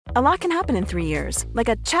A lot can happen in 3 years, like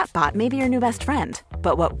a chatbot may be your new best friend.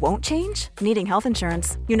 But what won't change? Needing health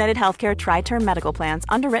insurance. United Healthcare Tri-Term Medical Plans,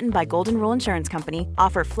 underwritten by Golden Rule Insurance Company,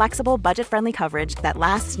 offer flexible, budget-friendly coverage that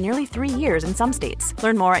lasts nearly 3 years in some states.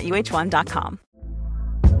 Learn more at uh1.com.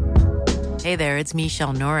 Hey there, it's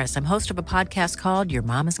Michelle Norris. I'm host of a podcast called Your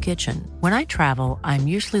Mama's Kitchen. When I travel, I'm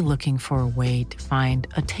usually looking for a way to find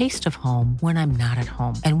a taste of home when I'm not at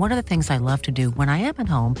home. And one of the things I love to do when I am at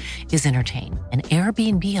home is entertain. And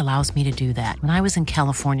Airbnb allows me to do that. When I was in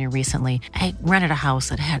California recently, I rented a house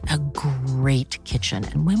that had a great kitchen.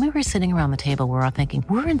 And when we were sitting around the table, we were all thinking,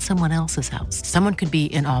 we're in someone else's house. Someone could be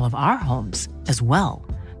in all of our homes as well.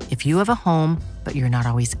 If you have a home, but you're not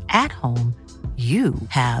always at home, you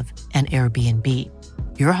have an Airbnb.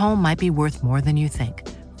 Your home might be worth more than you think.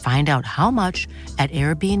 Find out how much at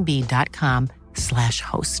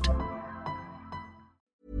airbnb.com/host.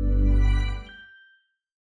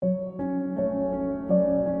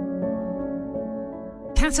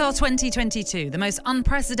 Qatar 2022, the most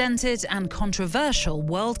unprecedented and controversial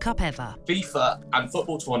World Cup ever. FIFA and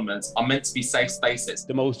football tournaments are meant to be safe spaces.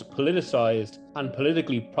 The most politicised and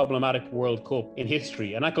politically problematic World Cup in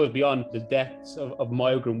history, and that goes beyond the deaths of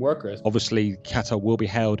migrant workers. Obviously, Qatar will be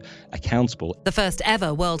held accountable. The first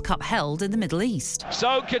ever World Cup held in the Middle East.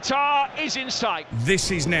 So Qatar is in sight.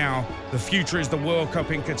 This is now. The future is the World Cup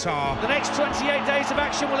in Qatar. The next 28 days of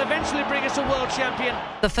action will eventually bring us a world champion.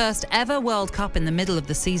 The first ever World Cup in the middle of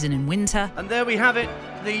the season in winter. And there we have it.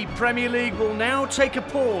 The Premier League will now take a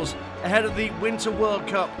pause ahead of the Winter World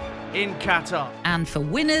Cup in Qatar. And for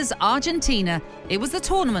winners Argentina, it was the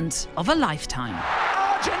tournament of a lifetime.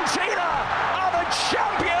 Argentina are the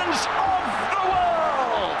champions of the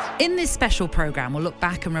world! In this special programme, we'll look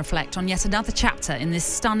back and reflect on yet another chapter in this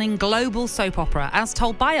stunning global soap opera as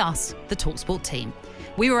told by us, the talkSPORT team.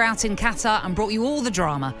 We were out in Qatar and brought you all the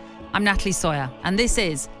drama. I'm Natalie Sawyer, and this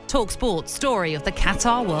is talkSPORT's story of the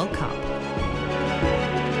Qatar World Cup.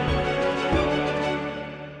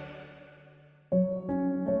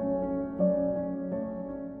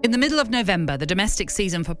 In the middle of November, the domestic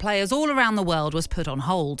season for players all around the world was put on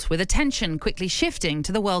hold, with attention quickly shifting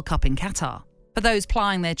to the World Cup in Qatar. For those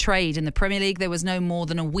plying their trade in the Premier League, there was no more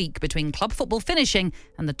than a week between club football finishing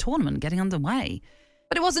and the tournament getting underway.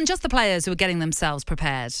 But it wasn't just the players who were getting themselves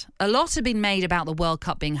prepared. A lot had been made about the World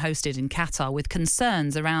Cup being hosted in Qatar, with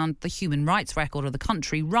concerns around the human rights record of the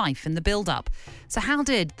country rife in the build-up. So how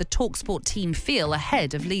did the talkSPORT team feel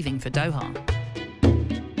ahead of leaving for Doha?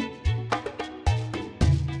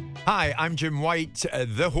 Hi, I'm Jim White,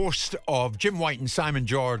 the host of Jim White and Simon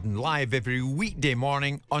Jordan, live every weekday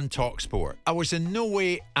morning on talkSPORT. I was in no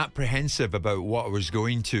way apprehensive about what I was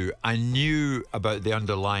going to. I knew about the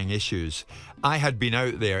underlying issues. I had been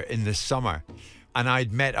out there in the summer and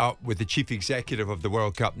I'd met up with the chief executive of the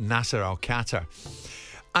World Cup, Nasser Al-Khater.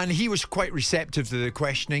 And he was quite receptive to the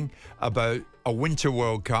questioning about a Winter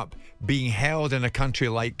World Cup being held in a country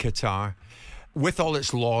like Qatar, with all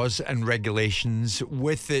its laws and regulations,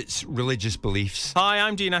 with its religious beliefs. Hi,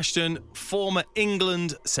 I'm Dean Ashton, former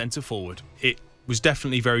England centre-forward. It was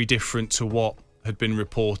definitely very different to what had been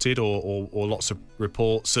reported or lots of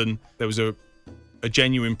reports, and there was a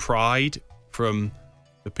genuine pride from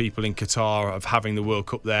the people in Qatar of having the World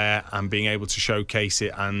Cup there and being able to showcase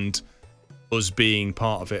it and us being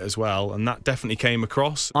part of it as well, and that definitely came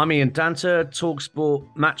across. I'm Ian Danter,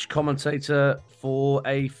 talkSPORT match commentator for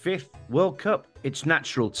a fifth World Cup. It's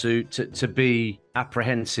natural to be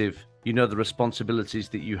apprehensive. You know the responsibilities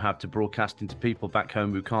that you have to broadcasting to people back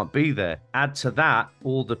home who can't be there. Add to that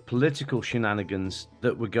all the political shenanigans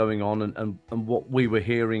that were going on and what we were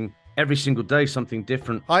hearing every single day, something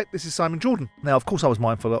different. Hi, this is Simon Jordan. Now, of course, I was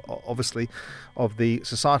mindful, obviously, of the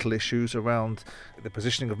societal issues around the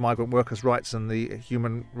positioning of migrant workers' rights and the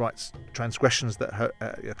human rights transgressions that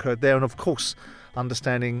occurred there, and of course,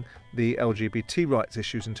 understanding the LGBT rights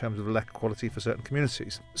issues in terms of lack of equality for certain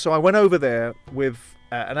communities. So I went over there with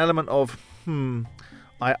an element of, I'm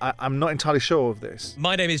not entirely sure of this.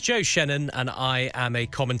 My name is Joe Shannon and I am a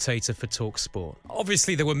commentator for talkSPORT.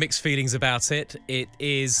 Obviously there were mixed feelings about it. It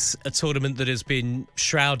is a tournament that has been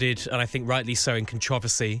shrouded, and I think rightly so, in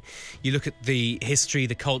controversy. You look at the history,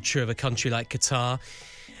 the culture of a country like Qatar,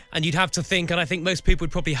 and you'd have to think, and I think most people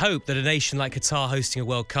would probably hope, that a nation like Qatar hosting a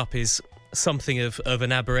World Cup is something of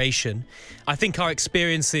an aberration. I think our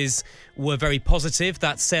experiences were very positive.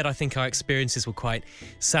 That said, I think our experiences were quite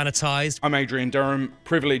sanitised. I'm Adrian Durham,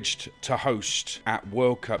 privileged to host at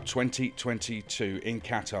World Cup 2022 in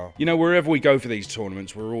Qatar. You know, wherever we go for these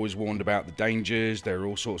tournaments, we're always warned about the dangers. There are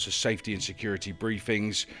all sorts of safety and security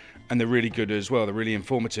briefings, and they're really good as well. They're really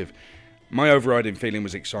informative. My overriding feeling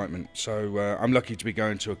was excitement. So I'm lucky to be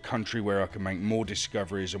going to a country where I can make more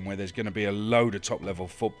discoveries and where there's going to be a load of top-level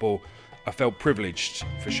football. I felt privileged,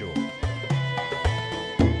 for sure.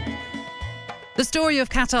 The story of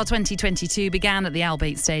Qatar 2022 began at the Al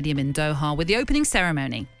Bayt Stadium in Doha with the opening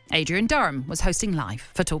ceremony. Adrian Durham was hosting live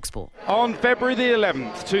for talkSPORT. On February the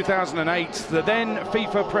 11th, 2008, the then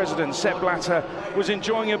FIFA president, Sepp Blatter, was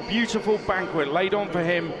enjoying a beautiful banquet laid on for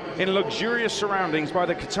him in luxurious surroundings by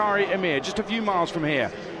the Qatari Emir, just a few miles from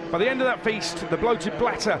here. By the end of that feast, the bloated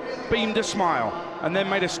Blatter beamed a smile and then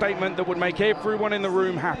made a statement that would make everyone in the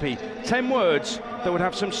room happy. 10 words that would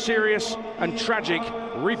have some serious and tragic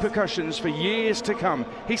repercussions for years to come.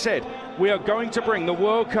 He said, "We are going to bring the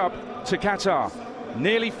World Cup to Qatar."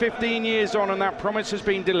 Nearly 15 years on and that promise has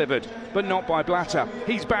been delivered, but not by Blatter.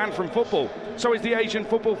 He's banned from football. So is the Asian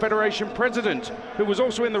Football Federation president, who was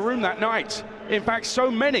also in the room that night. In fact, so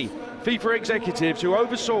many FIFA executives who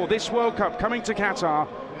oversaw this World Cup coming to Qatar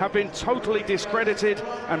have been totally discredited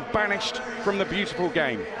and banished from the beautiful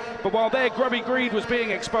game. But while their grubby greed was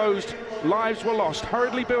being exposed, lives were lost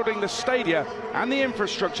hurriedly building the stadia and the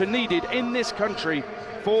infrastructure needed in this country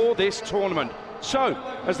for this tournament. So,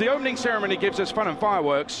 as the opening ceremony gives us fun and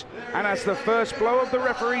fireworks, and as the first blow of the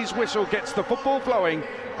referee's whistle gets the football flowing,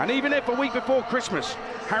 and even if a week before Christmas,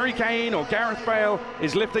 Harry Kane or Gareth Bale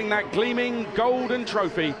is lifting that gleaming golden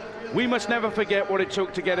trophy, we must never forget what it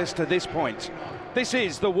took to get us to this point. This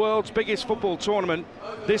is the world's biggest football tournament.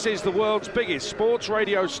 This is the world's biggest sports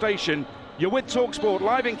radio station. You're with talkSPORT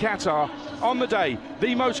live in Qatar on the day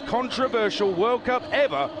the most controversial World Cup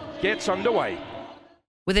ever gets underway.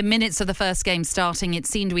 Within minutes of the first game starting, it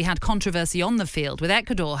seemed we had controversy on the field, with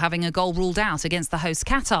Ecuador having a goal ruled out against the host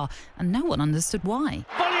Qatar, and no one understood why.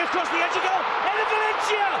 Volley across the edge of goal, Eder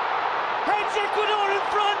Valencia heads Ecuador in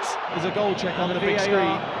front. There's a goal check on the big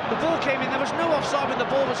screen. The ball came in, there was no offside when the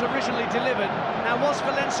ball was originally delivered. Now, was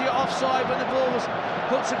Valencia offside when the ball was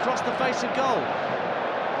hooked across the face of goal?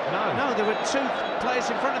 No, there were two players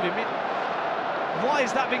in front of him. Why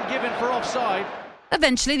has that been given for offside?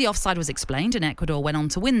 Eventually, the offside was explained and Ecuador went on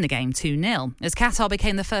to win the game 2-0, as Qatar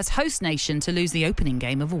became the first host nation to lose the opening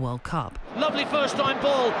game of a World Cup. Lovely first-time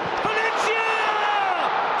ball. Valencia!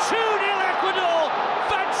 2-0 Ecuador!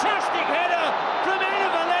 Fantastic header from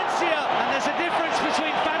Eder Valencia! And there's a difference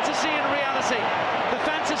between fantasy and reality. The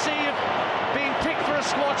fantasy of being picked for a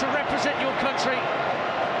squad to represent your country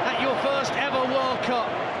at your first ever World Cup.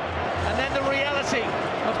 And then the reality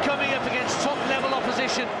of coming up against top-level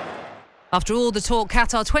opposition. After all the talk,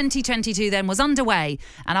 Qatar 2022 then was underway,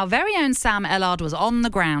 and our very own Sam Ellard was on the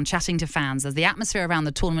ground chatting to fans as the atmosphere around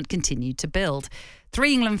the tournament continued to build.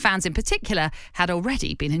 3 England fans in particular had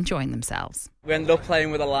already been enjoying themselves. We ended up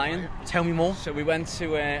playing with a lion. Tell me more. So we went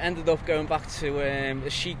to, ended up going back to the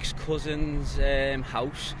Sheik's cousin's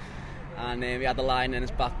house, and we had the lion in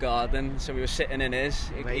his back garden, so we were sitting in his.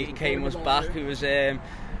 He came us back, he was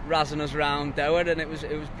razzing us round there, and it was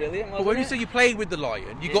brilliant. But when you say you played with the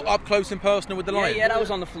lion, you got up close and personal with the lion? Yeah, I was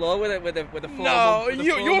on the floor with a 4 month. No,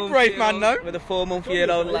 you're a brave man, though. With a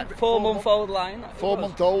 4-month-old lion.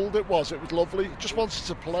 4-month-old it was lovely. Just wanted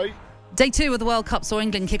to play. Day 2 of the World Cup saw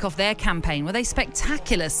England kick off their campaign with a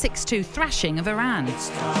spectacular 6-2 thrashing of Iran.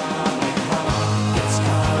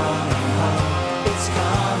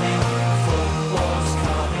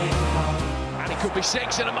 Could be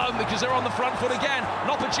 6 in a moment because they're on the front foot again. An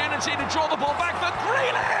opportunity to draw the ball back for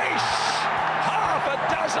Grealish! Half a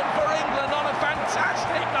dozen for England on a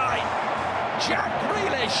fantastic night. Jack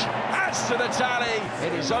Grealish adds to the tally.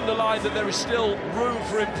 It is underlined that there is still room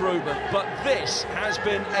for improvement, but this has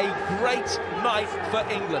been a great night for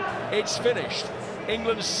England. It's finished.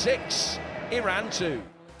 England 6, Iran 2.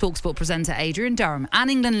 talkSPORT presenter Adrian Durham and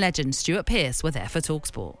England legend Stuart Pearce were there for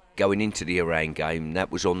talkSPORT. Going into the Iran game,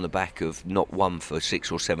 that was on the back of not one for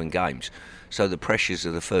 6 or 7 games. So the pressures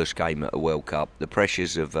of the first game at a World Cup, the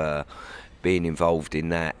pressures of being involved in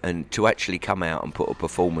that, and to actually come out and put a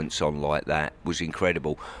performance on like that was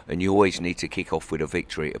incredible. And you always need to kick off with a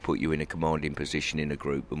victory to put you in a commanding position in a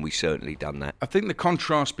group, and we certainly done that. I think the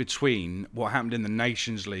contrast between what happened in the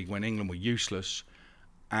Nations League when England were useless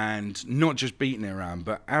and not just beating Iran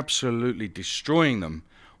but absolutely destroying them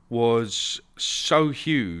was so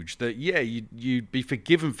huge that, yeah, you'd be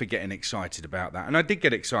forgiven for getting excited about that. And I did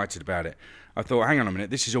get excited about it. I thought, hang on a minute,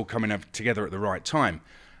 this is all coming up together at the right time.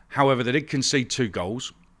 However, they did concede 2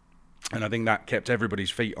 goals, and I think that kept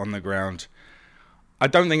everybody's feet on the ground. I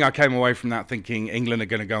don't think I came away from that thinking England are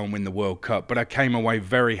going to go and win the World Cup, but I came away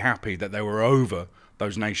very happy that they were over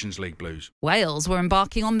those Nations League blues. Wales were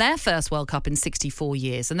embarking on their first World Cup in 64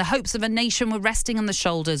 years, and the hopes of a nation were resting on the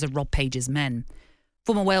shoulders of Rob Page's men.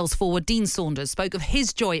 Former Wales forward Dean Saunders spoke of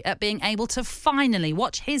his joy at being able to finally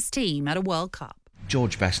watch his team at a World Cup.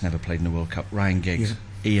 George Best never played in the World Cup. Ryan Giggs,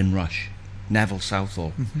 Ian Rush, Neville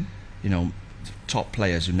Southall, top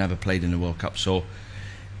players who never played in the World Cup. So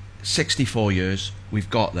 64 years, we've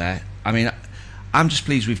got there. I mean, I'm just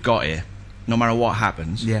pleased we've got here, no matter what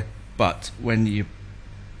happens. Yeah. But when your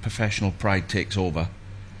professional pride takes over,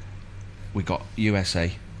 we got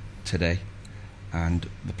USA today, and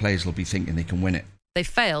the players will be thinking they can win it. They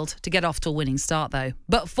failed to get off to a winning start, though,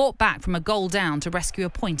 but fought back from a goal down to rescue a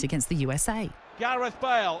point against the USA. Gareth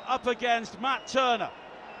Bale up against Matt Turner.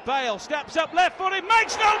 Bale steps up left-footed,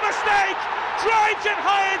 makes no mistake, drives it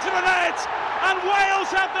high into the net, and Wales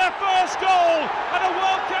have their first goal at a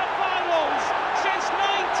World Cup finals since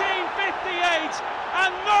 1958,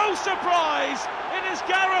 and no surprise, it is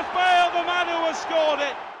Gareth Bale, the man who has scored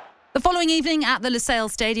it. The following evening at the Lusail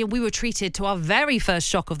Stadium, we were treated to our very first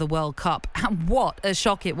shock of the World Cup, and what a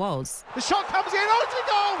shock it was. The shot comes in, it's a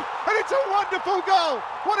goal, and it's a wonderful goal.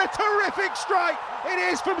 What a terrific strike it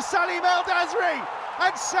is from Salim El Dazri,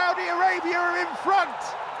 and Saudi Arabia are in front.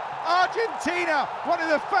 Argentina, one of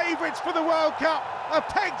the favourites for the World Cup, are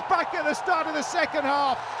pegged back at the start of the second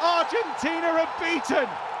half. Argentina are beaten,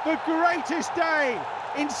 the greatest day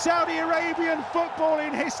in Saudi Arabian football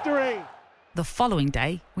in history. The following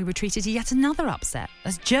day, we were treated to yet another upset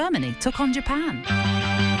as Germany took on Japan.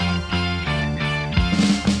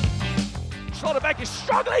 Schlotterbeck is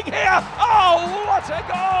struggling here. Oh, what a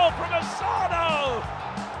goal from Asano!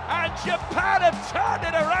 And Japan have turned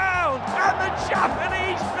it around, and the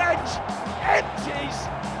Japanese bench empties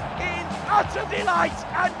in utter delight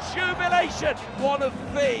and jubilation. One of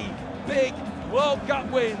the big World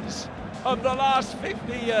Cup wins of the last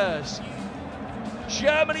 50 years.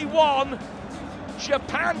 Germany 1,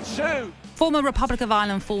 Japan 2. Former Republic of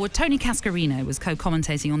Ireland forward Tony Cascarino was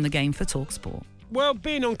co-commentating on the game for talkSPORT. Well,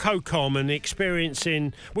 being on COCOM and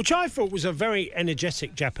experiencing, which I thought was a very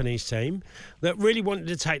energetic Japanese team that really wanted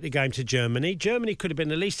to take the game to Germany. Germany could have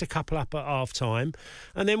been at least a couple up at half-time.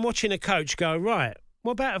 And then watching a coach go, right,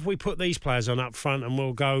 what about if we put these players on up front and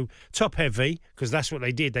we'll go top heavy, because that's what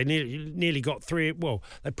they did. They nearly got three. Well,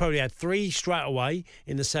 they probably had three straight away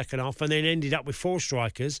in the second half and then ended up with four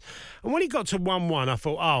strikers. And when it got to 1-1, I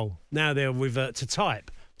thought, oh, now they'll revert to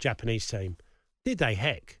type, Japanese team. Did they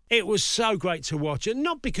heck? It was so great to watch. And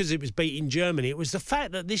not because it was beating Germany. It was the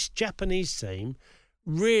fact that this Japanese team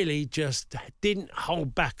really just didn't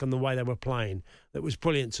hold back on the way they were playing. That was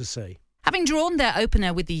brilliant to see. Having drawn their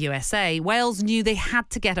opener with the USA, Wales knew they had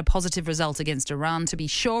to get a positive result against Iran to be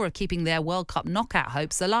sure of keeping their World Cup knockout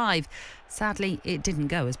hopes alive. Sadly, it didn't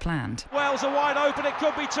go as planned. Wales are wide open, it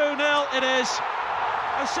could be 2-0, it is.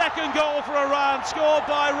 A second goal for Iran, scored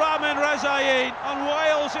by Ramin Rezaei, and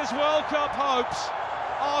Wales' World Cup hopes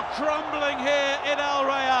are crumbling here in Al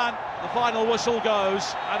Rayyan. The final whistle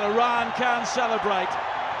goes, and Iran can celebrate.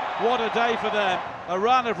 What a day for them.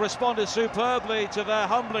 Iran have responded superbly to their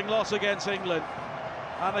humbling loss against England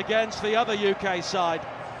and against the other UK side.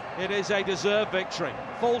 It is a deserved victory.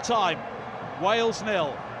 Full time, Wales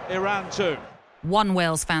 0, Iran 2. One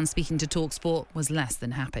Wales fan speaking to talkSPORT was less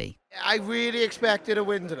than happy. I really expected a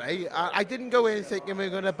win today. I didn't go in thinking we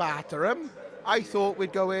were going to batter them. I thought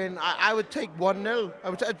we'd go in, I would take 1-0. I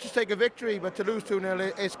would just take a victory, but to lose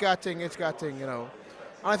 2-0, it's gutting, you know.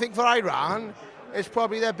 And I think for Iran, it's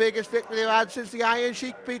probably their biggest victory they've had since the Iron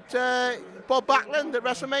Sheik beat Bob Backlund at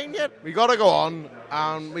WrestleMania. We got to go on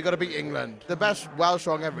and we got to beat England. The best Welsh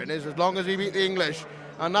song ever is as long as we beat the English,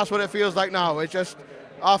 and that's what it feels like now. It's just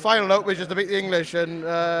our final hope is just to beat the English, and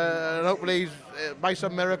hopefully by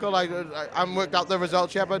some miracle, I haven't worked out the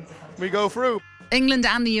results yet, but we go through. England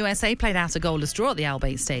and the USA played out a goalless draw at the Al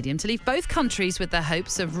Bayt Stadium to leave both countries with their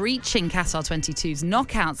hopes of reaching Qatar 22's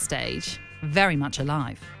knockout stage very much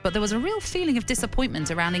alive. But there was a real feeling of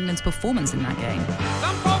disappointment around England's performance in that game.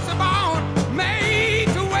 Some folks are born made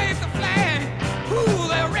to wave the flag. Ooh,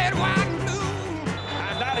 they're red, white, and blue.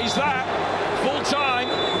 And that is that. Full time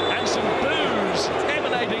and some boos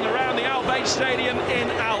emanating around the Al Bayt Stadium in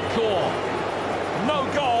Al Khor.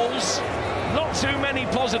 No goals, not too many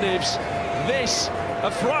positives. This, a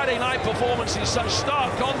Friday night performance in such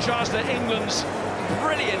stark contrast to England's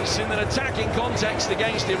brilliance in an attacking context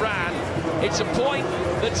against Iran. It's a point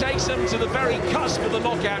that takes them to the very cusp of the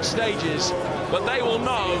knockout stages, but they will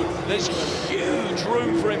know there's huge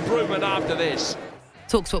room for improvement after this.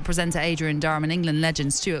 talkSPORT presenter Adrian Durham and England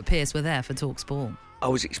legend Stuart Pearce were there for talkSPORT. I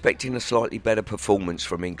was expecting a slightly better performance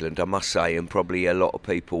from England, I must say, and probably a lot of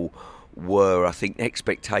people I think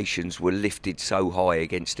expectations were lifted so high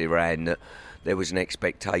against Iran that there was an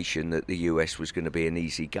expectation that the US was going to be an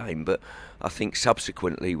easy game. But I think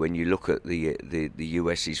subsequently, when you look at the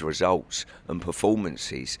US's results and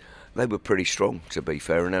performances, they were pretty strong, to be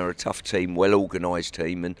fair, and they're a tough team, well-organised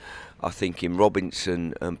team. And I think in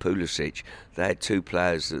Robinson and Pulisic, they had two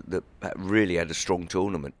players that really had a strong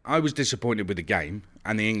tournament. I was disappointed with the game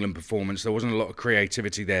and the England performance. There wasn't a lot of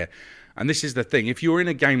creativity there. And this is the thing, if you're in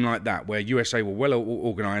a game like that where USA were well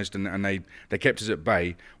organised and they kept us at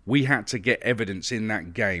bay, we had to get evidence in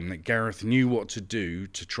that game that Gareth knew what to do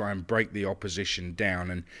to try and break the opposition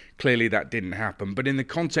down, and clearly that didn't happen. But in the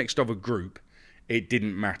context of a group, it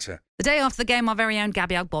didn't matter. The day after the game, our very own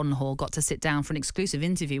Gabby Agbonlahor got to sit down for an exclusive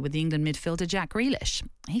interview with the England midfielder Jack Grealish.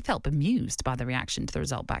 He felt bemused by the reaction to the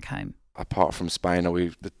result back home. Apart from Spain, are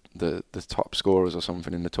we the top scorers or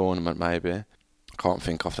something in the tournament, maybe? I can't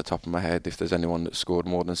think off the top of my head if there's anyone that scored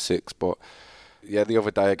more than 6. But yeah, the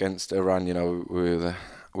other day against Iran, we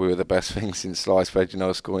were the best thing since sliced bread,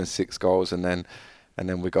 scoring 6 goals and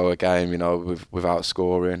then we go a game, without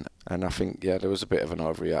scoring. And I think, there was a bit of an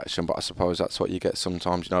overreaction, but I suppose that's what you get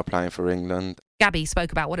sometimes, playing for England. Gabby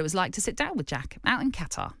spoke about what it was like to sit down with Jack out in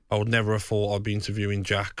Qatar. I would never have thought I'd be interviewing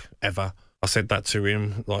Jack, ever. I said that to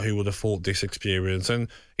him, like, who would have thought this experience? And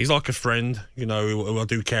he's like a friend, who I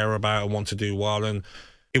do care about and want to do well. And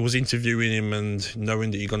it was interviewing him and knowing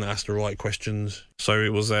that you're going to ask the right questions. So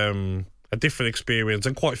it was a different experience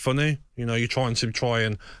and quite funny. You're trying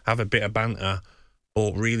and have a bit of banter,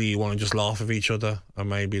 but really you want to just laugh with each other and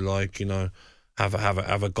maybe have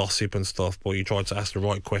a gossip and stuff. But you try to ask the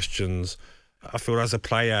right questions. I feel as a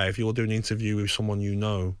player, if you're doing an interview with someone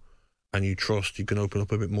and you trust, you can open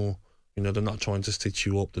up a bit more. They're not trying to stitch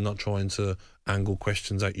you up. They're not trying to angle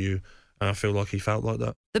questions at you. And I feel like he felt like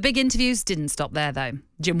that. The big interviews didn't stop there, though.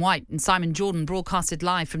 Jim White and Simon Jordan broadcasted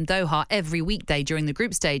live from Doha every weekday during the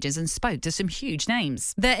group stages and spoke to some huge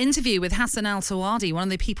names. Their interview with Hassan Al-Sawadi, one of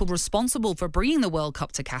the people responsible for bringing the World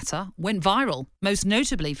Cup to Qatar, went viral, most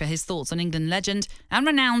notably for his thoughts on England legend and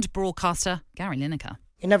renowned broadcaster Gary Lineker.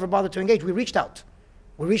 He never bothered to engage. We reached out.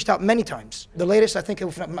 We reached out many times. The latest, I think,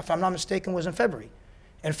 if I'm not mistaken, was in February.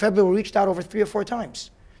 In February, we reached out over 3 or 4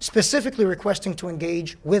 times, specifically requesting to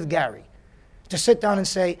engage with Gary, to sit down and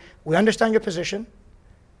say, we understand your position,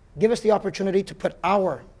 give us the opportunity to put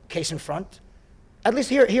our case in front, at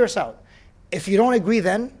least hear us out. If you don't agree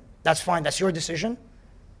then, that's fine, that's your decision,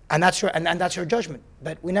 and that's your judgment.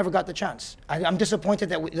 But we never got the chance. I'm disappointed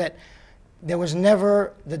that there was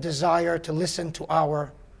never the desire to listen to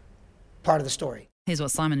our part of the story. Here's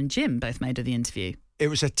what Simon and Jim both made of the interview. It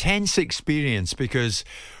was a tense experience because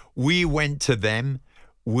we went to them.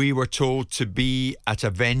 We were told to be at a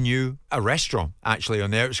venue, a restaurant, actually, on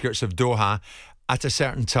the outskirts of Doha at a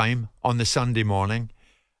certain time on the Sunday morning.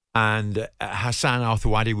 And Hassan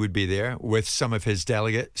Al-Thawadi would be there with some of his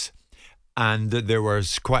delegates. And there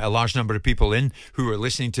was quite a large number of people in who were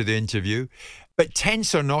listening to the interview. But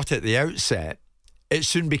tense or not at the outset, it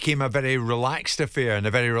soon became a very relaxed affair and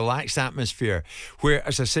a very relaxed atmosphere where,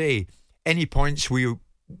 as I say, any points we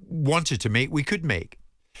wanted to make, we could make.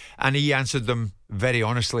 And he answered them very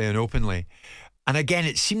honestly and openly. And again,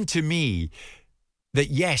 it seemed to me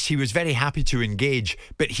that, yes, he was very happy to engage,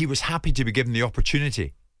 but he was happy to be given the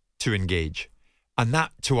opportunity to engage. And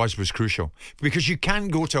that, to us, was crucial. Because you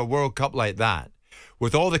can't go to a World Cup like that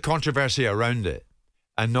with all the controversy around it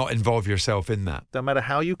and not involve yourself in that. No matter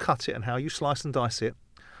how you cut it and how you slice and dice it,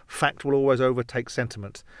 fact will always overtake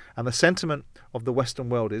sentiment. And the sentiment of the Western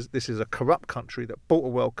world is this is a corrupt country that bought a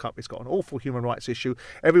World Cup. It's got an awful human rights issue.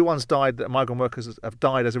 Everyone's died, that migrant workers have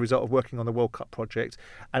died as a result of working on the World Cup project.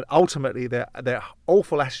 And ultimately, their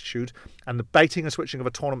awful attitude and the baiting and switching of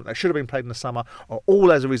a tournament that should have been played in the summer are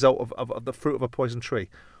all as a result of the fruit of a poison tree.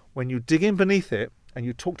 When you dig in beneath it and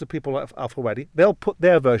you talk to people like Al-Thawadi, they'll put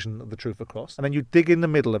their version of the truth across, and then you dig in the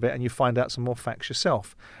middle of it and you find out some more facts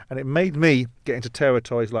yourself. And it made me get into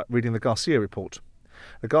territories like reading the Garcia report.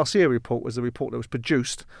 The Garcia report was the report that was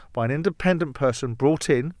produced by an independent person brought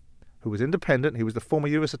in, who was independent. He was the former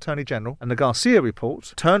US Attorney General. And the Garcia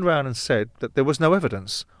report turned around and said that there was no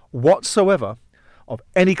evidence whatsoever of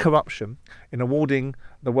any corruption in awarding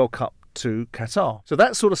the World Cup to Qatar. So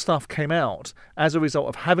that sort of stuff came out as a result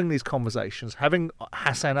of having these conversations, having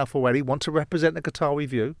Hassan Al-Thawadi want to represent the Qatari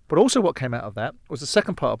view. But also what came out of that was the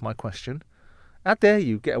second part of my question. How dare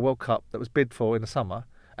you get a World Cup that was bid for in the summer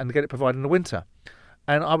and get it provided in the winter?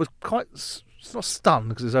 And I was quite, not stunned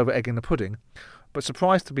because it's over egging the pudding, but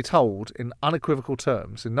surprised to be told in no unequivocal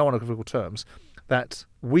terms, that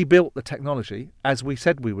we built the technology as we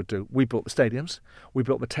said we would do. We built the stadiums. We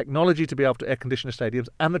built the technology to be able to air condition the stadiums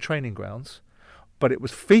and the training grounds. But it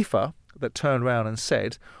was FIFA that turned around and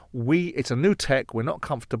said, it's a new tech, we're not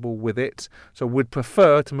comfortable with it, so we'd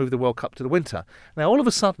prefer to move the World Cup to the winter. Now, all of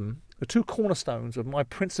a sudden, the two cornerstones of my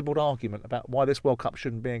principled argument about why this World Cup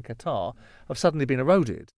shouldn't be in Qatar have suddenly been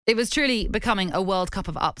eroded. It was truly becoming a World Cup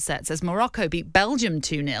of upsets as Morocco beat Belgium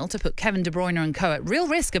 2-0 to put Kevin De Bruyne and co at real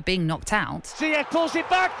risk of being knocked out. Ziyech pulls it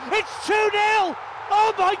back, it's 2-0!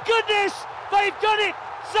 Oh my goodness, they've done it!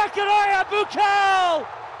 Zakaria Bukel!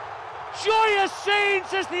 Joyous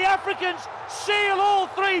scenes as the Africans seal all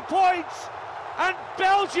 3 points, and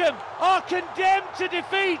Belgium are condemned to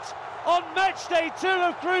defeat on match day 2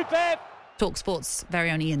 of Group F. talkSPORT's very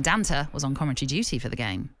own Ian Danter was on commentary duty for the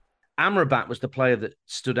game. Amrabat was the player that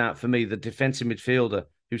stood out for me, the defensive midfielder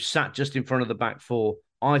who sat just in front of the back four.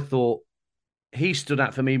 I thought he stood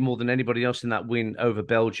out for me more than anybody else in that win over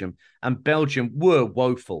Belgium. And Belgium were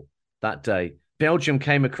woeful that day. Belgium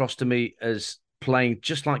came across to me as playing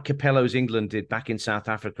just like Capello's England did back in South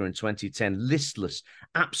Africa in 2010. Listless,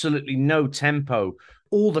 absolutely no tempo,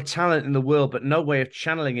 all the talent in the world, but no way of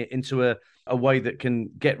channeling it into a way that can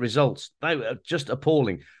get results. They were just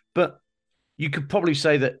appalling. But you could probably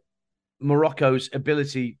say that Morocco's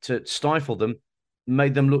ability to stifle them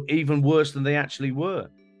made them look even worse than they actually were.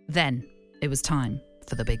 Then it was time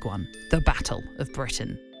for the big one, the Battle of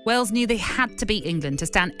Britain. Wales knew they had to beat England to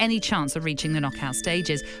stand any chance of reaching the knockout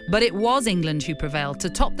stages, but it was England who prevailed to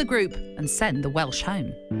top the group and send the Welsh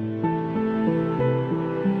home.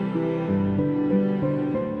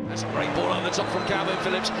 That's a great ball on the top from Calvin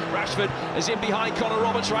Phillips. Rashford is in behind Connor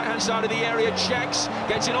Roberts, right-hand side of the area, checks,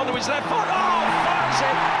 gets it onto his left foot, fires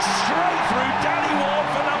it straight through Danny Ward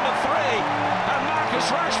for number 3. And Marcus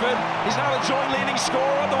Rashford is now the joint leading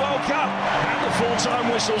scorer of the World Cup. And the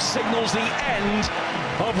full-time whistle signals the end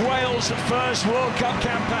of Wales' first World Cup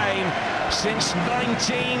campaign since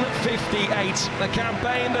 1958. The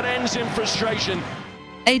campaign that ends in frustration.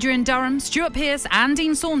 Adrian Durham, Stuart Pearce and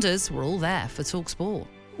Dean Saunders were all there for talkSPORT.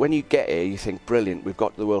 When you get here, you think, brilliant, we've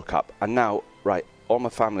got the World Cup. And now, right, all my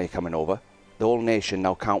family are coming over. The whole nation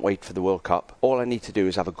now can't wait for the World Cup. All I need to do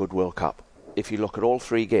is have a good World Cup. If you look at all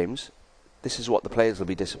 3 games, this is what the players will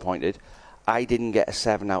be disappointed. I didn't get a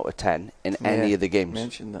 7 out of 10 in any of the games.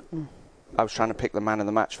 Mentioned that. I was trying to pick the man of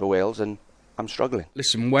the match for Wales and I'm struggling.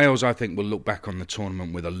 Listen, Wales, I think, will look back on the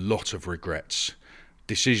tournament with a lot of regrets.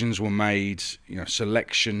 Decisions were made,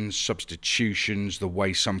 selections, substitutions, the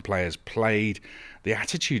way some players played, the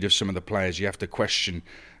attitude of some of the players you have to question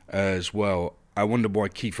as well. I wonder why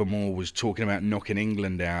Kiefer Moore was talking about knocking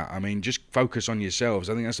England out. I mean, just focus on yourselves.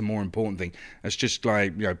 I think that's the more important thing. It's just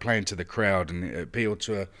like, playing to the crowd, and it appealed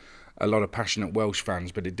to a lot of passionate Welsh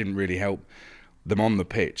fans, but it didn't really help them on the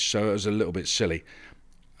pitch, so it was a little bit silly.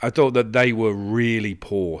 I thought that they were really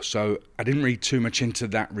poor, so I didn't read too much into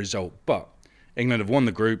that result. But England have won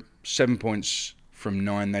the group, 7 points from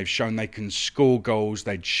 9. They've shown they can score goals.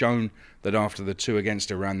 They'd shown that after the 2 against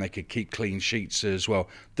Iran, they could keep clean sheets as well.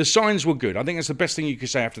 The signs were good. I think that's the best thing you could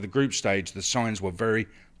say after the group stage. The signs were very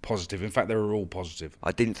positive. In fact, they were all positive.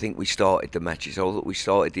 I didn't think we started the matches. I thought we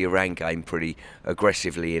started the Iran game pretty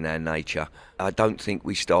aggressively in our nature. I don't think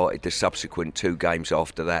we started the subsequent 2 games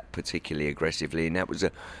after that particularly aggressively, and that was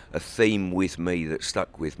a theme with me that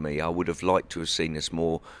stuck with me. I would have liked to have seen us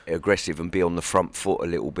more aggressive and be on the front foot a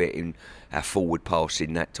little bit in our forward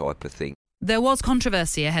passing, that type of thing. There was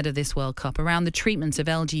controversy ahead of this World Cup around the treatment of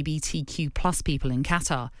LGBTQ plus people in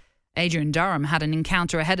Qatar. Adrian Durham had an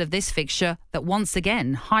encounter ahead of this fixture that once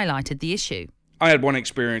again highlighted the issue. I had one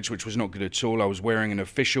experience which was not good at all. I was wearing an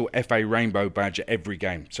official FA rainbow badge at every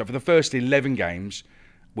game. So for the first 11 games,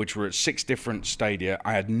 which were at 6 different stadia,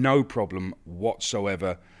 I had no problem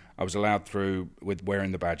whatsoever. I was allowed through with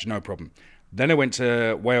wearing the badge, no problem. Then I went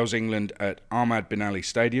to Wales-England at Ahmad Bin Ali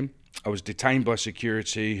Stadium. I was detained by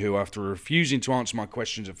security who, after refusing to answer my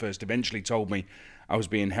questions at first, eventually told me I was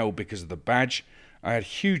being held because of the badge. I had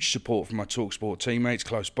huge support from my talkSPORT teammates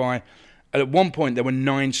close by. At one point, there were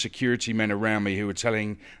 9 security men around me who were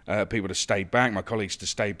telling people to stay back, my colleagues to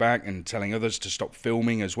stay back, and telling others to stop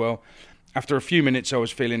filming as well. After a few minutes, I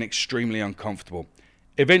was feeling extremely uncomfortable.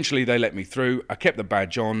 Eventually, they let me through. I kept the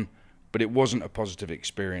badge on, but it wasn't a positive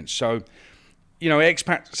experience. So,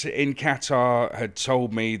 expats in Qatar had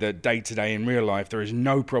told me that day-to-day in real life, there is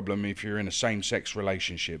no problem if you're in a same-sex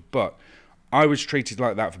relationship. But I was treated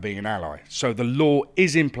like that for being an ally. So the law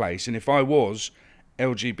is in place, and if I was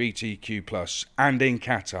LGBTQ+, and in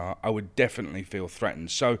Qatar, I would definitely feel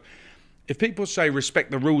threatened. So if people say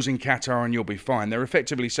respect the rules in Qatar and you'll be fine, they're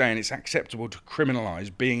effectively saying it's acceptable to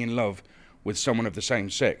criminalise being in love with someone of the same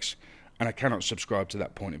sex. And I cannot subscribe to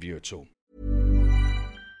that point of view at all.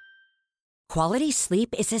 Quality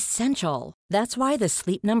sleep is essential. That's why the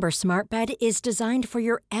Sleep Number Smart Bed is designed for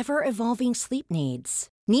your ever-evolving sleep needs.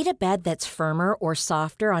 Need a bed that's firmer or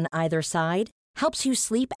softer on either side? Helps you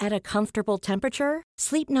sleep at a comfortable temperature?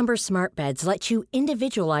 Sleep Number Smart Beds let you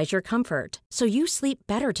individualize your comfort, so you sleep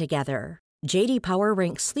better together. J.D. Power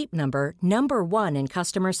ranks Sleep Number number 1 in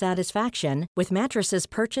customer satisfaction with mattresses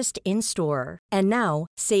purchased in-store. And now,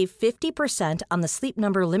 save 50% on the Sleep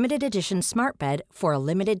Number Limited Edition Smart Bed for a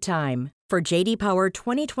limited time. For J.D. Power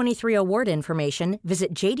 2023 award information,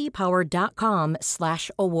 visit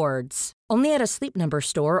jdpower.com/awards. Only at a Sleep Number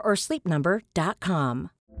store or sleepnumber.com.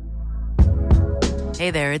 Hey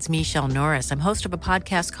there, it's Michelle Norris. I'm host of a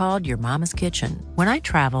podcast called Your Mama's Kitchen. When I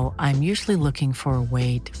travel, I'm usually looking for a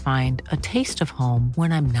way to find a taste of home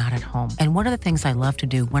when I'm not at home. And one of the things I love to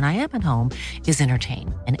do when I am at home is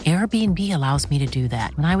entertain. And Airbnb allows me to do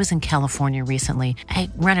that. When I was in California recently, I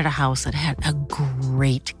rented a house that had a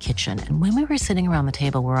great kitchen. And when we were sitting around the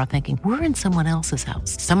table, we're all thinking, we're in someone else's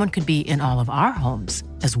house. Someone could be in all of our homes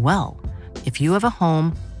as well. If you have a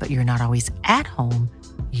home, but you're not always at home,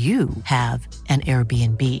 you have an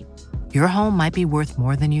Airbnb. Your home might be worth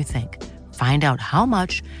more than you think. Find out how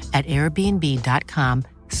much at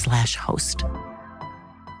airbnb.com/host.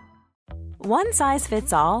 One size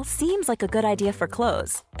fits all seems like a good idea for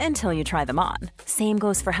clothes until you try them on. Same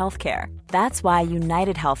goes for healthcare. That's why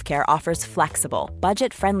United Healthcare offers flexible,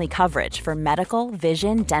 budget-friendly coverage for medical,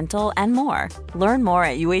 vision, dental, and more. Learn more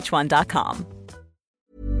at uh1.com.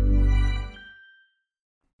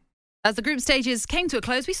 As the group stages came to a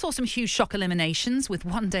close, we saw some huge shock eliminations, with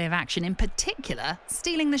one day of action in particular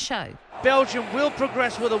stealing the show. Belgium will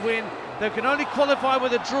progress with a win. They can only qualify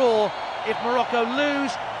with a draw if Morocco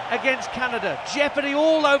lose against Canada. Jeopardy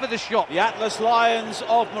all over the shop. The Atlas Lions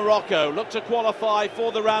of Morocco look to qualify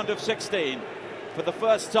for the round of 16 for the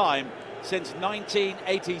first time since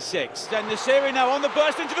 1986. And Nasiri now on the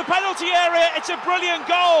burst into the penalty area. It's a brilliant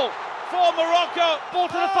goal for Morocco. Ball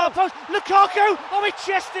to the far post. Lukaku! Oh, he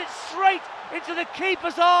chested it straight into the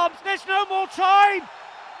keeper's arms. There's no more time.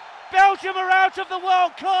 Belgium are out of the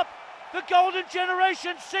World Cup. The golden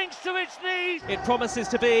generation sinks to its knees. It promises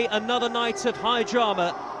to be another night of high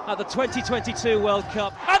drama at the 2022 World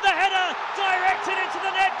Cup. And the header directed into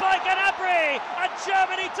the net by Gnabry. And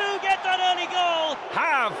Germany do get that early goal.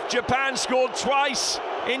 Have Japan scored twice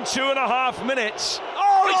in 2.5 minutes?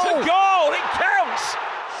 Oh, it's a goal! It counts!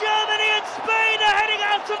 Germany and Spain are heading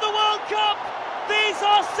out of the World Cup. These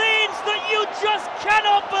are scenes that you just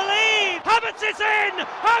cannot believe. Havertz is in.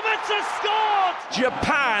 Havertz has scored.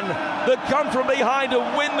 Japan that come from behind to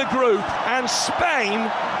win the group, and Spain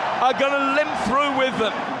are going to limp through with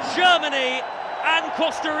them. Germany and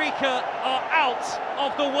Costa Rica are out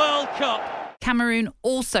of the World Cup. Cameroon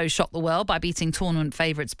also shocked the world by beating tournament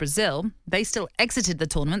favourites Brazil. They still exited the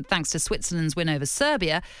tournament thanks to Switzerland's win over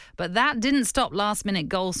Serbia, but that didn't stop last-minute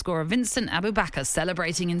goal scorer Vincent Aboubakar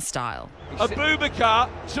celebrating in style. Aboubakar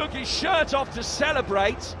took his shirt off to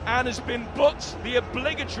celebrate and has been booked the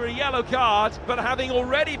obligatory yellow card, but having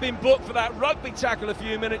already been booked for that rugby tackle a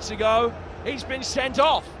few minutes ago, he's been sent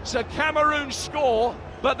off. So Cameroon score,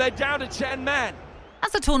 but they're down to 10 men.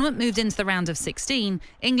 As the tournament moved into the round of 16,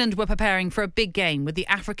 England were preparing for a big game with the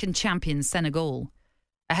African champions Senegal.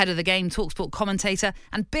 Ahead of the game, talkSPORT commentator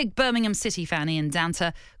and big Birmingham City fan Ian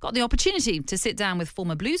Danter got the opportunity to sit down with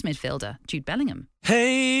former Blues midfielder Jude Bellingham.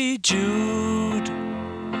 Hey Jude,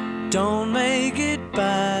 don't make it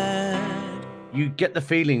bad. You get the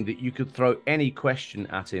feeling that you could throw any question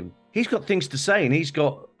at him. He's got things to say, and he's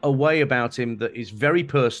got a way about him that is very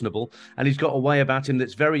personable, and he's got a way about him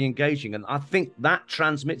that's very engaging. And I think that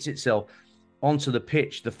transmits itself onto the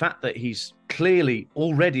pitch. The fact that he's clearly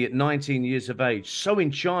already at 19 years of age, so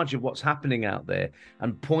in charge of what's happening out there,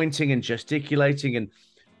 and pointing and gesticulating and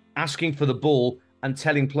asking for the ball and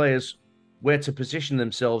telling players where to position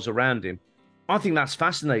themselves around him. I think that's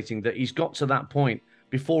fascinating that he's got to that point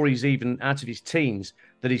before he's even out of his teens,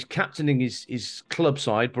 that he's captaining his club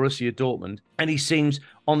side, Borussia Dortmund, and he seems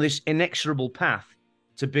on this inexorable path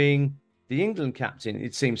to being the England captain,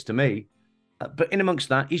 it seems to me. But in amongst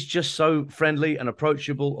that, he's just so friendly and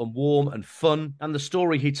approachable and warm and fun. And the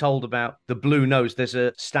story he told about the blue nose, there's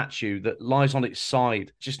a statue that lies on its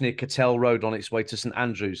side just near Cattell Road on its way to St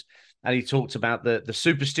Andrews. And he talked about the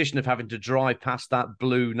superstition of having to drive past that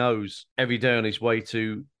blue nose every day on his way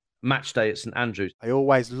to match day at St Andrews. I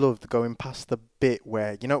always loved going past the bit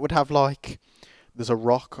where, you know, it would have like, there's a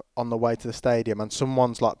rock on the way to the stadium and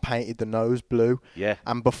someone's like painted the nose blue. Yeah.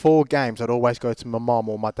 And before games, I'd always go to my mum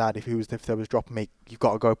or my dad if they was dropping me, you've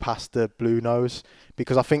got to go past the blue nose,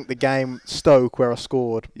 because I think the game Stoke where I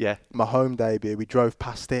scored, my home debut, we drove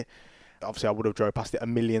past it. Obviously, I would have drove past it a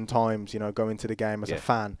million times, going to the game as a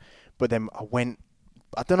fan. But then I went,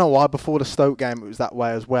 I don't know why, before the Stoke game, it was that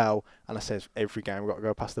way as well. And I said, every game, we've got to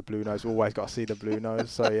go past the blue nose. Always got to see the blue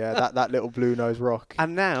nose. So, yeah, that little blue nose rock.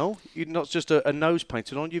 And now, you're not just a nose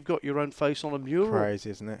painted on, you've got your own face on a mural. Crazy,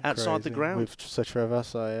 isn't it? Outside the ground. With Sir Trevor,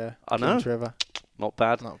 so, yeah. I know. Trevor. Not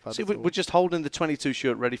bad. See, at all. we're just holding the 22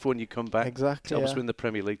 shirt ready for when you come back. Exactly. To help us win the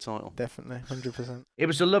Premier League title. Definitely, 100%. It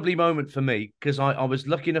was a lovely moment for me because I was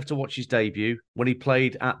lucky enough to watch his debut when he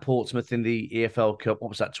played at Portsmouth in the EFL Cup. What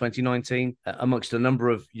was that, 2019? Amongst a number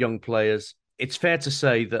of young players. It's fair to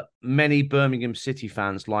say that many Birmingham City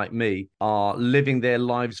fans like me are living their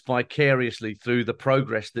lives vicariously through the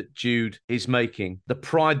progress that Jude is making. The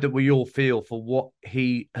pride that we all feel for what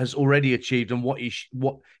he has already achieved and what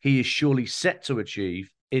he is surely set to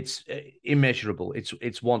achieve. It's immeasurable.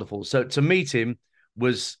 It's wonderful. So to meet him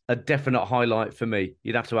was a definite highlight for me.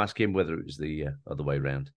 You'd have to ask him whether it was the other way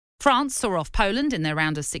around. France saw off Poland in their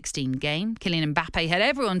round of 16 game. Kylian Mbappe had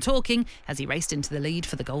everyone talking as he raced into the lead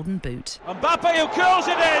for the Golden Boot. Mbappe who curls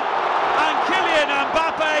it in, and Kylian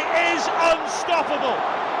Mbappe is unstoppable.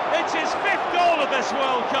 It's his 5th goal of this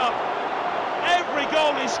World Cup. Every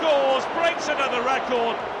goal he scores breaks another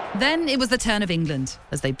record. Then it was the turn of England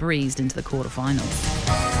as they breezed into the quarter-finals.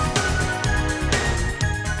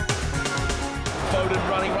 Foden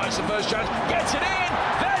running right to the first chance, gets it in,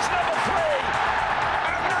 there's number 3.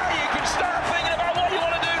 And now you can start thinking about what you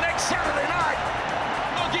want to do next Saturday night.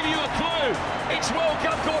 I'll give you a clue, it's World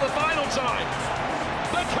Cup quarter-final time.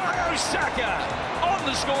 Bukayo Saka on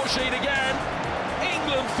the score sheet again.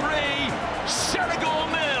 England 3, Senegal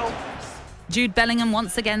 0. Jude Bellingham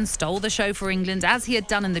once again stole the show for England as he had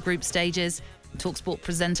done in the group stages. talkSPORT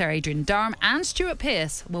presenter Adrian Durham and Stuart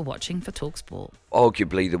Pearce were watching for talkSPORT.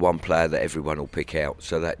 Arguably the one player that everyone will pick out,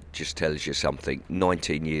 so that just tells you something.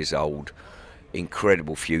 19 years old,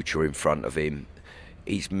 incredible future in front of him.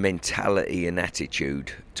 His mentality and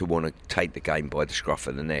attitude to want to take the game by the scruff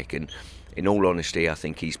of the neck, and in all honesty, I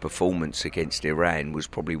think his performance against Iran was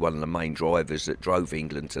probably one of the main drivers that drove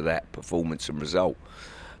England to that performance and result.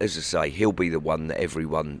 As I say, he'll be the one that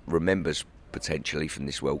everyone remembers potentially from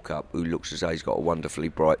this World Cup, who looks as though he's got a wonderfully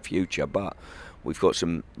bright future. But we've got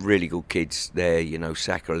some really good kids there.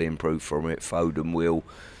 Saka will improve from it, Foden will,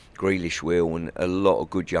 Grealish will, and a lot of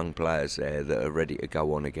good young players there that are ready to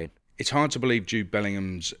go on again. It's hard to believe Jude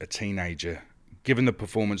Bellingham's a teenager, given the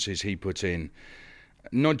performances he put in.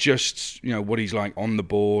 Not just what he's like on the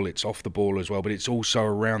ball, it's off the ball as well, but it's also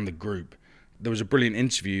around the group. There was a brilliant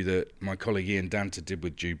interview that my colleague Ian Danter did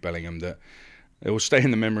with Jude Bellingham that it will stay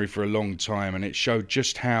in the memory for a long time, and it showed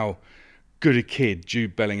just how good a kid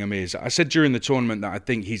Jude Bellingham is. I said during the tournament that I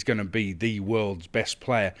think he's going to be the world's best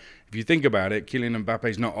player. If you think about it, Kylian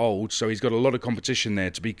Mbappe's not old, so he's got a lot of competition there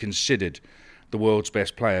to be considered the world's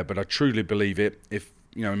best player. But I truly believe it. If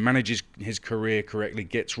manages his career correctly,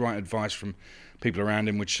 gets right advice from people around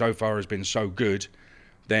him, which so far has been so good,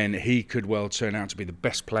 then he could well turn out to be the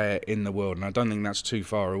best player in the world. And I don't think that's too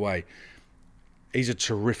far away. He's a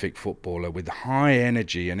terrific footballer with high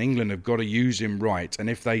energy, and England have got to use him right. And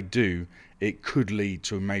if they do, it could lead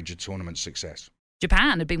to a major tournament success.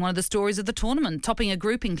 Japan had been one of the stories of the tournament, topping a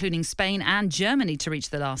group including Spain and Germany to reach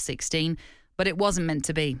the last 16. But it wasn't meant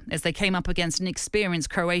to be, as they came up against an experienced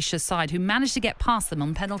Croatia side who managed to get past them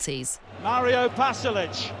on penalties. Mario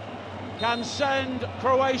Pasalic can send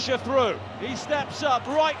Croatia through. He steps up,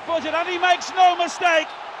 right-footed, and he makes no mistake.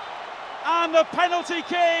 And the penalty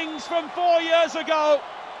kings from 4 years ago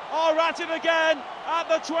are at it again at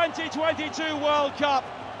the 2022 World Cup.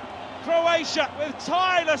 Croatia, with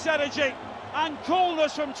tireless energy and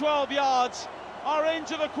coolness from 12 yards, are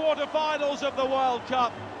into the quarter-finals of the World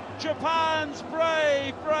Cup. Japan's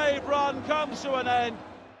brave run comes to an end.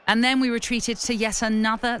 And then we retreated to yet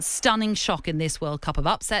another stunning shock in this World Cup of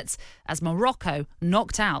upsets as Morocco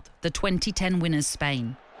knocked out the 2010 winners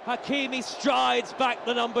Spain. Hakimi strides back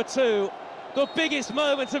the number 2, the biggest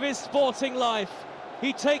moment of his sporting life.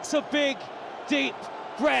 He takes a big, deep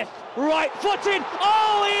breath, right-footed.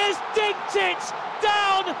 Oh, he has dinked it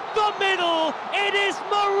down the middle. It is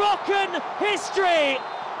Moroccan history.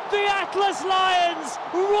 The Atlas Lions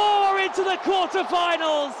roar into the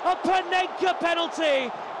quarter-finals. A Panenka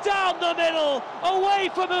penalty down the middle, away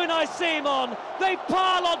from Unai Simon. They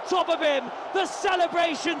pile on top of him. The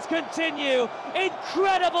celebrations continue.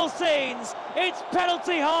 Incredible scenes. It's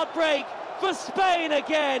penalty heartbreak for Spain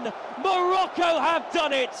again. Morocco have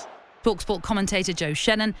done it. talkSPORT commentator Joe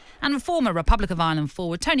Shannon and former Republic of Ireland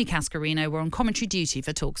forward Tony Cascarino were on commentary duty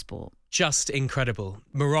for talkSPORT. Just incredible.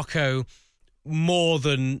 Morocco, more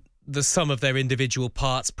than the sum of their individual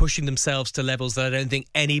parts, pushing themselves to levels that I don't think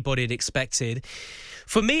anybody had expected.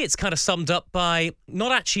 For me, it's kind of summed up by,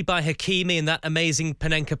 not actually by Hakimi and that amazing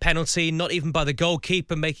Panenka penalty, not even by the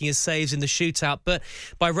goalkeeper making his saves in the shootout, but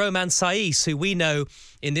by Roman Saiss, who we know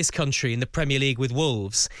in this country, in the Premier League with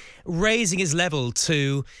Wolves, raising his level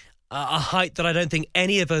to a height that I don't think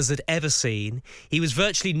any of us had ever seen. He was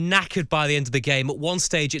virtually knackered by the end of the game. At one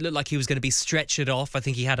stage, it looked like he was going to be stretchered off. I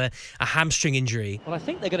think he had a hamstring injury. Well, I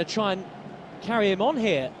think they're going to try and carry him on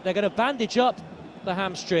here. They're going to bandage up the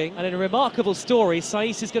hamstring, and in a remarkable story,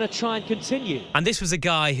 Saiss is going to try and continue. And this was a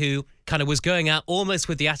guy who kind of was going out almost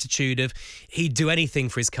with the attitude of he'd do anything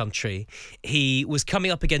for his country. He was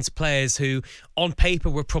coming up against players who on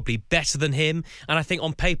paper were probably better than him, and I think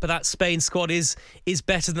on paper that Spain squad is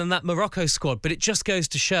better than that Morocco squad. But it just goes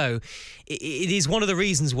to show it is one of the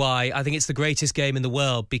reasons why I think it's the greatest game in the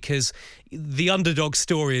world, because the underdog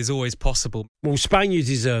story is always possible. Well, Spain, you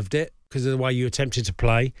deserved it because of the way you attempted to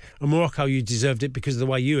play, and Morocco, you deserved it because of the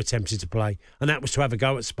way you attempted to play, and that was to have a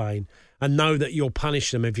go at Spain and know that you'll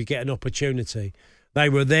punish them if you get an opportunity. They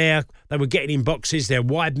were there, they were getting in boxes, they're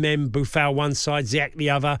wide men, Boufal one side, Ziyech the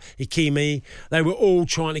other, Hakimi. They were all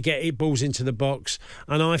trying to get balls into the box,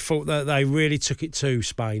 and I thought that they really took it to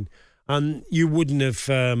Spain. And you wouldn't have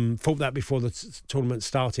thought that before the tournament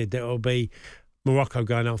started, that it will be Morocco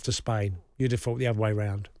going after Spain. You'd have thought the other way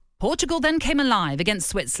round. Portugal then came alive against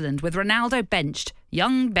Switzerland with Ronaldo benched.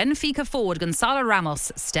 Young Benfica forward Gonçalo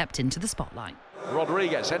Ramos stepped into the spotlight.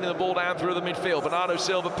 Rodriguez sending the ball down through the midfield. Bernardo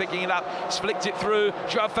Silva picking it up, flicked it through.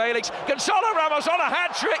 João Felix. Gonçalo Ramos on a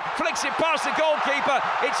hat trick, flicks it past the goalkeeper.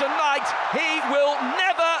 It's a night he will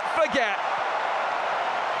never forget.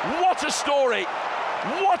 What a story!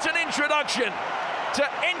 What an introduction to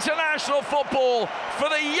international football for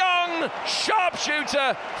the young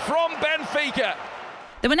sharpshooter from Benfica.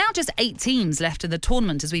 There were now just 8 teams left in the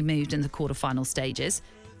tournament as we moved into the quarter-final stages.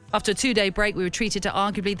 After a 2-day break, we were treated to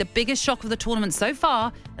arguably the biggest shock of the tournament so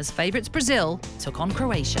far, as favourites Brazil took on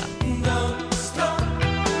Croatia.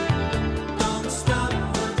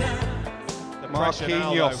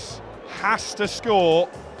 Marquinhos has to score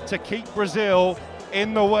to keep Brazil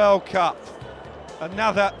in the World Cup.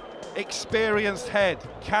 Another experienced head.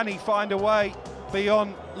 Can he find a way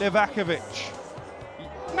beyond Livakovic?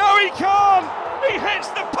 No, he can't! He hits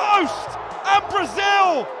the post! And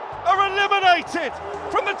Brazil are eliminated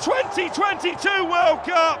from the 2022 World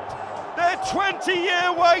Cup. Their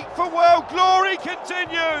 20-year wait for world glory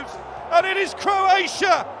continues. And it is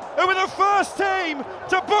Croatia who are the first team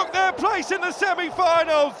to book their place in the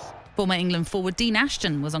semi-finals. Former England forward Dean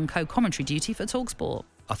Ashton was on co-commentary duty for talkSPORT.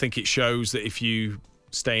 I think it shows that if you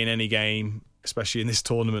stay in any game, especially in this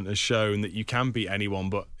tournament, has shown that you can beat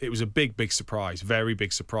anyone. But it was a big, big surprise, very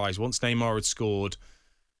big surprise. Once Neymar had scored,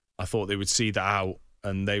 I thought they would see that out,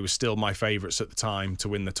 and they were still my favourites at the time to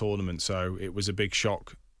win the tournament. So it was a big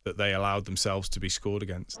shock that they allowed themselves to be scored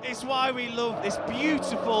against. It's why we love this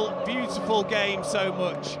beautiful, beautiful game so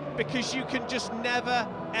much, because you can just never,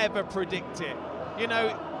 ever predict it. You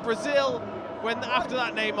know, Brazil, when after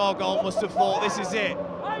that Neymar goal, must have thought, this is it.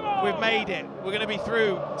 We've made it. We're going to be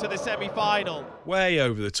through to the semi-final. Way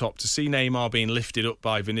over the top to see Neymar being lifted up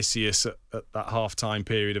by Vinicius at that half-time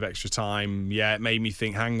period of extra time. Yeah, it made me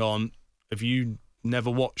think, hang on, have you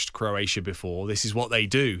never watched Croatia before? This is what they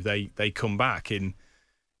do. They come back in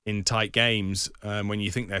tight games when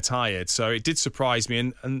you think they're tired. So it did surprise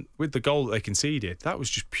me. And with the goal that they conceded, that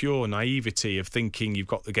was just pure naivety of thinking you've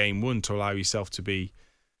got the game won to allow yourself to be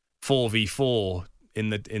 4v4 in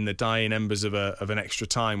the dying embers of an extra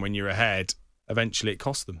time when you're ahead. Eventually it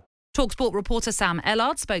cost them. talkSPORT reporter Sam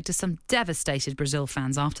Ellard spoke to some devastated Brazil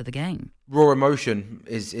fans after the game. Raw emotion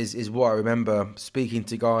is what I remember, speaking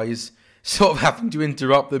to guys, sort of having to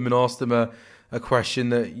interrupt them and ask them a question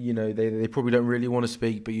that, you know, they probably don't really want to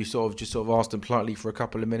speak, but you sort of ask them politely for a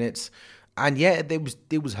couple of minutes. And yeah,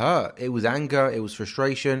 it was hurt. It was anger. It was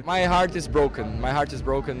frustration. My heart is broken.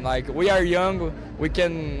 Like, we are young. We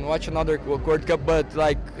can watch another World Cup, but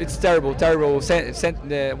like, it's terrible.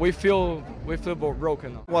 We feel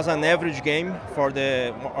broken. It was an average game for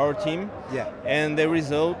our team. Yeah. And the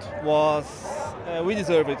result was we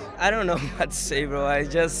deserve it. I don't know what to say, bro. I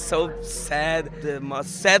just so sad. The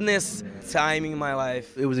most sadness time in my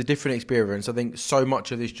life. It was a different experience. I think so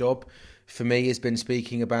much of this job for me has been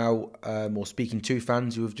speaking about or speaking to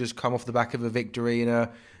fans who have just come off the back of a victory and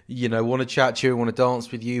want to chat to you, want to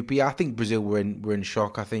dance with you. But yeah, I think Brazil were in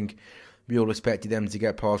shock. I think we all expected them to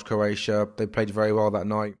get past Croatia. They played very well that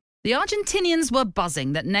night. The Argentinians were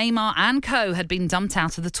buzzing that Neymar and co had been dumped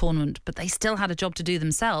out of the tournament, but they still had a job to do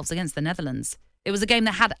themselves against the Netherlands. It was a game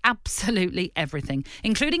that had absolutely everything,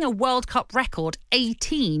 including a World Cup record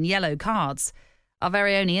 18 yellow cards. Our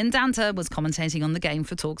very own Ian Danter was commentating on the game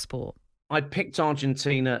for talkSPORT. I picked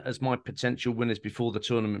Argentina as my potential winners before the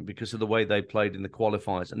tournament because of the way they played in the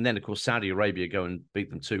qualifiers. And then, of course, Saudi Arabia go and beat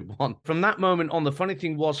them 2-1. From that moment on, the funny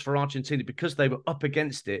thing was for Argentina, because they were up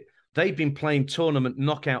against it, they'd been playing tournament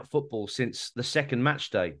knockout football since the second match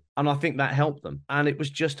day. And I think that helped them. And it was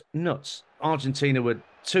just nuts. Argentina were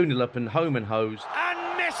 2-0 up and home and hosed. And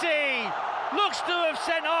Messi looks to have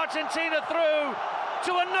sent Argentina through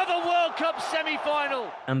to another World Cup semi-final.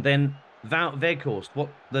 And then Wout Weghorst, what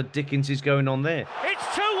the dickens is going on there? It's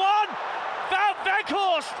 2-1. Wout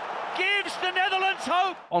Weghorst gives the Netherlands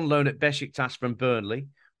hope. On loan at Besiktas from Burnley,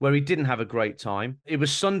 where he didn't have a great time. It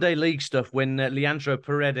was Sunday League stuff when Leandro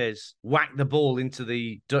Paredes whacked the ball into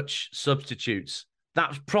the Dutch substitutes. That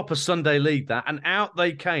was proper Sunday League, that. And out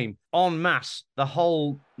they came, en masse, the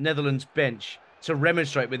whole Netherlands bench, to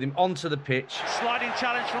remonstrate with him onto the pitch. Sliding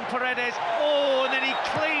challenge from Paredes. Oh, and then he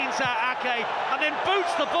cleans out Ake and then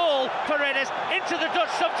boots the ball, Paredes, into the Dutch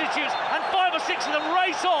substitutes. And 5 or 6 of them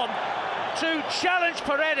race on to challenge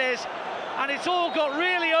Paredes. And it's all got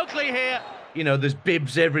really ugly here. You know, there's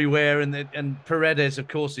bibs everywhere, and Paredes, of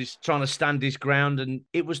course, is trying to stand his ground. And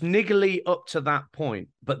it was niggly up to that point.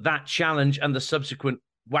 But that challenge and the subsequent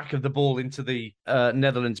whack of the ball into the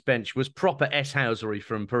Netherlands bench was proper S-housery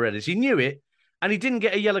from Paredes. He knew it, and he didn't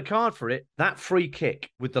get a yellow card for it. That free kick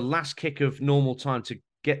with the last kick of normal time to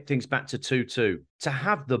get things back to 2-2, to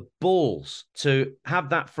have the balls to have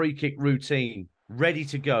that free kick routine ready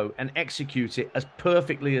to go and execute it as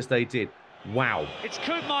perfectly as they did. Wow. It's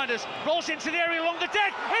Koopmeiners, rolls into the area along the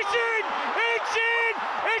deck. It's in! It's in!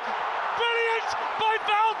 It's brilliant by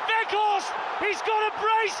Wout Weghorst. He's got a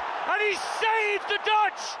brace and he's saved the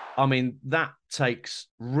Dutch. I mean, that takes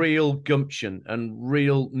real gumption and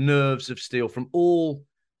real nerves of steel from all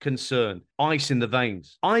concerned. Ice in the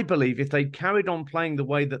veins. I believe if they carried on playing the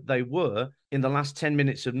way that they were in the last 10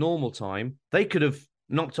 minutes of normal time, they could have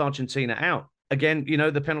knocked Argentina out. Again, you know,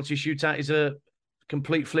 the penalty shootout is a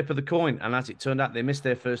complete flip of the coin, and as it turned out, they missed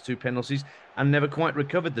their first 2 penalties and never quite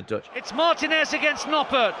recovered, the Dutch. It's Martinez against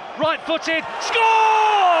Noppert, right-footed,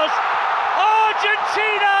 scores!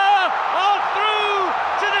 Argentina are through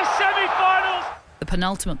to the semi-finals. The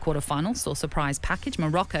penultimate quarter-final saw surprise package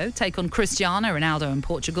Morocco take on Cristiano Ronaldo and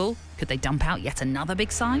Portugal. Could they dump out yet another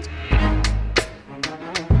big side?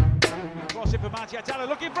 Crossing for Matiatella,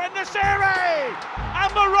 looking for En-Nesyri!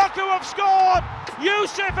 And Morocco have scored!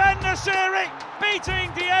 Youssef En-Nesyri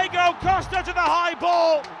beating Diego Costa to the high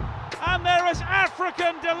ball. And there is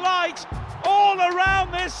African delight all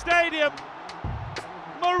around this stadium.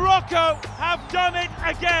 Morocco have done it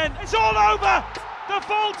again. It's all over. The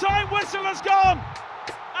full-time whistle has gone.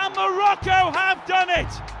 And Morocco have done it.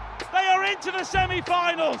 They are into the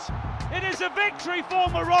semi-finals. It is a victory for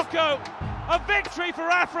Morocco, a victory for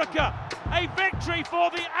Africa, a victory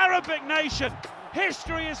for the Arabic nation.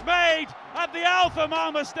 History is made at the Al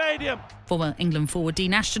Thamama Stadium. Former England forward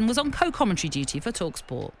Dean Ashton was on co-commentary duty for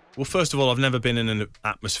talkSPORT. Well, first of all, I've never been in an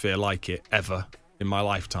atmosphere like it, ever, in my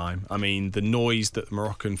lifetime. I mean, the noise that the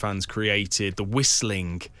Moroccan fans created, the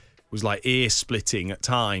whistling was like ear-splitting at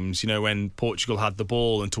times, you know, when Portugal had the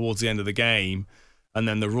ball and towards the end of the game, and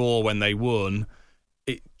then the roar when they won.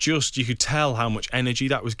 It just, you could tell how much energy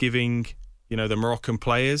that was giving, you know, the Moroccan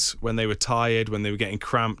players when they were tired, when they were getting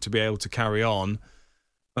cramped to be able to carry on.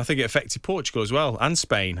 I think it affected Portugal as well, and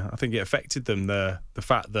Spain. I think it affected them, the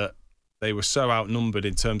fact that they were so outnumbered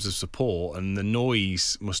in terms of support, and the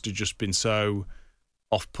noise must have just been so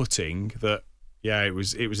off-putting that, yeah, it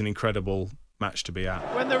was an incredible match to be at.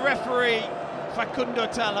 When the referee, Facundo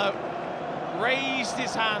Tello, raised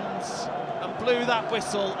his hands and blew that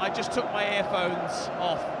whistle, I just took my earphones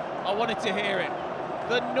off. I wanted to hear it.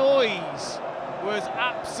 The noise was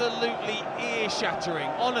absolutely ear-shattering.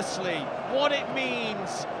 Honestly, what it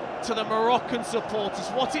means to the Moroccan supporters,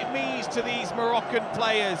 what it means to these Moroccan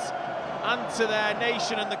players and to their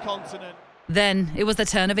nation and the continent. Then it was the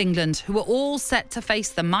turn of England, who were all set to face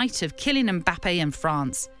the might of Kylian Mbappe and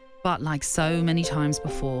France. But like so many times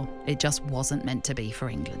before, it just wasn't meant to be for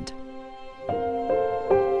England.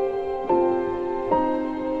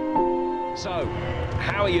 So,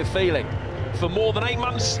 how are you feeling? For more than 8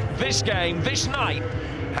 months, this game, this night,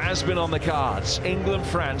 has been on the cards.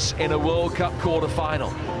 England-France in a World Cup quarter-final.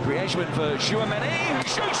 Creation for Chouameni, who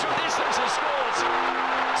shoots from distance and scores.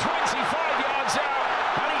 25 yards out,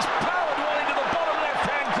 and he's powered one into the bottom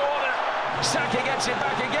left-hand corner. Saka gets it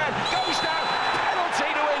back again, goes down,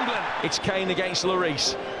 penalty to England. It's Kane against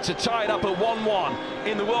Lloris to tie it up at 1-1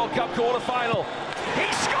 in the World Cup quarter-final.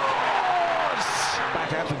 He scores! Back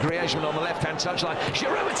back out for Griezmann on the left-hand touchline.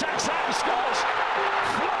 Giroud attacks that and scores.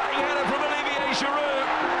 Flying header from Olivier Giroud.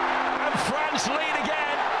 And France lead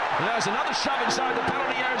again. And there's another shove inside the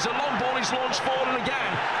penalty area as a long ball is launched forward, and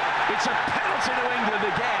again, it's a penalty to England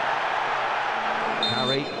again.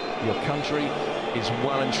 Harry, your country is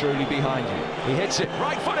well and truly behind you. He hits it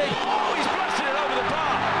right-footed. Oh, he's blasted it over the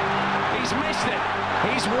bar. He's missed it.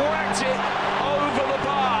 He's whacked it over the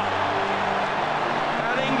bar.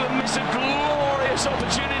 And England miss a glorious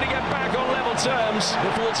opportunity to get back on level terms.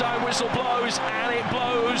 The full-time whistle blows, and it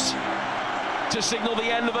blows to signal the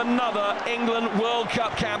end of another England World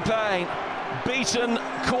Cup campaign. Beaten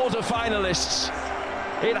quarter-finalists.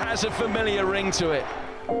 It has a familiar ring to it.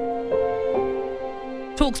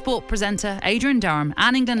 talkSPORT presenter Adrian Durham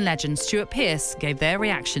and England legend Stuart Pearce gave their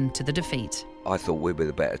reaction to the defeat. I thought we were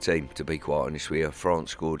the better team, to be quite honest with you.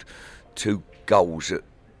 France scored 2 goals at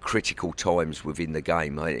critical times within the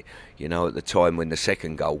game. At the time when the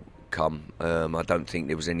second goal come, I don't think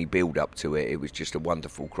there was any build-up to it. It was just a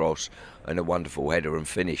wonderful cross and a wonderful header and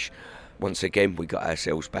finish. Once again, we got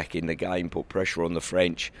ourselves back in the game, put pressure on the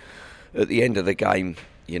French. At the end of the game,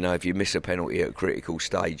 if you miss a penalty at a critical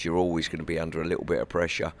stage, you're always going to be under a little bit of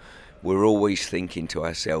pressure. We're always thinking to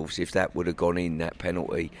ourselves, if that would have gone in, that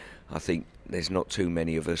penalty, I think there's not too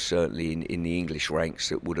many of us, certainly in the English ranks,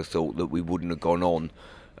 that would have thought that we wouldn't have gone on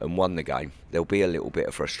and won the game. There'll be a little bit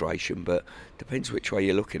of frustration, but depends which way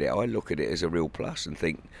you look at it. I look at it as a real plus and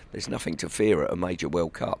think there's nothing to fear at a major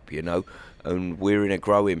World Cup, and we're in a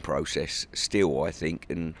growing process still, I think,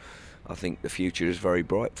 and I think the future is very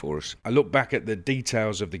bright for us. I look back at the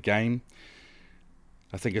details of the game.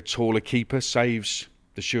 I think a taller keeper saves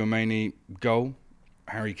the Chouameni goal.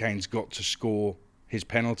 Harry Kane's got to score his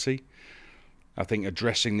penalty. I think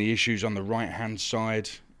addressing the issues on the right-hand side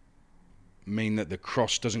mean that the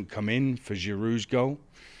cross doesn't come in for Giroud's goal.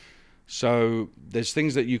 So there's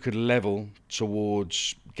things that you could level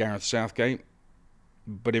towards Gareth Southgate,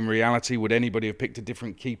 but in reality, would anybody have picked a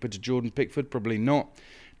different keeper to Jordan Pickford? Probably not.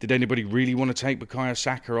 Did anybody really want to take Bukayo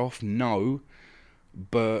Saka off? No,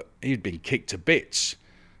 but he'd been kicked to bits,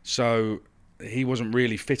 so he wasn't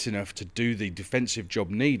really fit enough to do the defensive job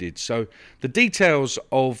needed. So the details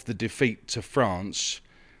of the defeat to France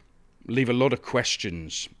leave a lot of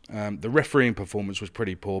questions. The refereeing performance was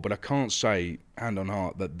pretty poor, but I can't say, hand on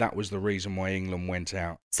heart, that was the reason why England went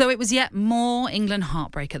out. So it was yet more England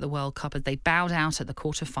heartbreak at the World Cup as they bowed out at the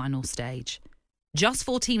quarter-final stage. Just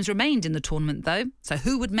 4 teams remained in the tournament, though, so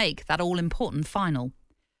who would make that all-important final?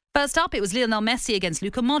 First up, it was Lionel Messi against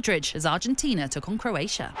Luka Modric as Argentina took on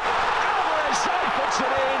Croatia. Alvarez puts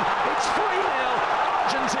it in. It's 3-0.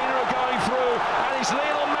 Argentina are going through, and it's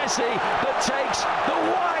Lionel Messi that takes the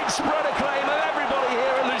widespread acclaim of everybody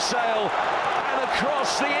here at Lusail and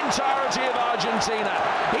across the entirety of Argentina.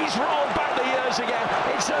 He's rolled back the years again.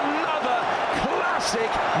 It's another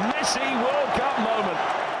classic Messi World Cup moment.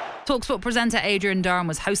 talkSPORT presenter Adrian Durham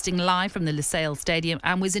was hosting live from the Lusail Stadium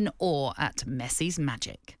and was in awe at Messi's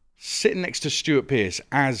magic. Sitting next to Stuart Pearce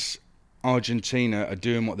as Argentina are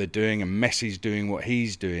doing what they're doing and Messi's doing what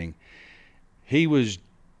he's doing, he was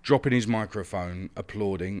dropping his microphone,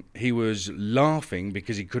 applauding. He was laughing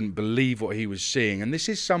because he couldn't believe what he was seeing. And this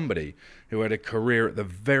is somebody who had a career at the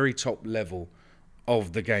very top level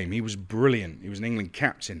of the game. He was brilliant. He was an England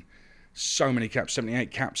captain. So many caps,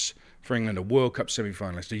 78 caps for England, a World Cup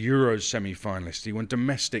semi-finalist, a Euros semi-finalist. He won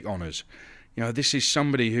domestic honours. This is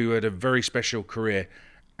somebody who had a very special career,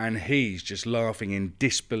 and he's just laughing in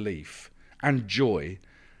disbelief and joy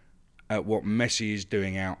at what Messi is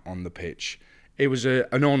doing out on the pitch. It was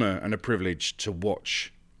an honour and a privilege to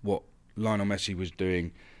watch what Lionel Messi was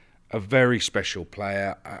doing. A very special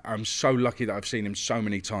player. I'm so lucky that I've seen him so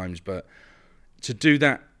many times, but to do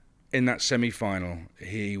that in that semi-final,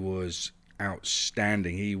 he was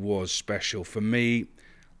outstanding. He was special. For me,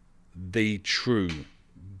 the true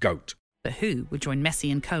GOAT. But who would join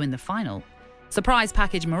Messi and co in the final? Surprise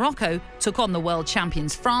package Morocco took on the world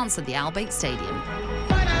champions France at the Al Bayt Stadium.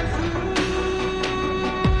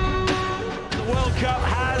 The World Cup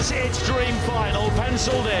has its dream final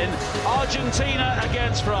penciled in. Argentina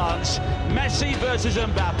against France. Messi versus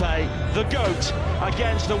Mbappe. The GOAT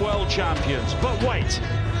against the world champions. But wait.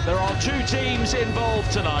 There are 2 teams involved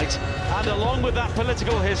tonight, and along with that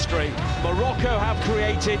political history, Morocco have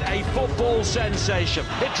created a football sensation.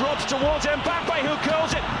 It drops towards Mbappe, who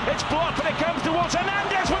curls it. It's blocked, but it comes towards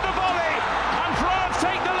Hernandez with the volley, and France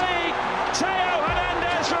take the lead. Theo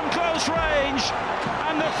Hernandez from close range,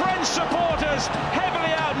 and the French supporters, heavily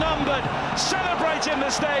outnumbered, celebrate in the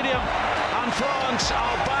stadium, and France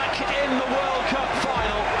are back in the World Cup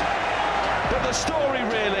final. But the story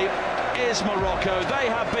really is Morocco. They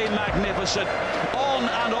have been magnificent on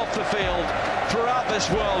and off the field throughout this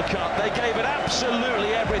World Cup. They gave it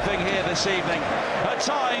absolutely everything here this evening. At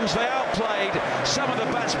times they outplayed some of the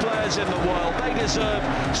best players in the world. They deserve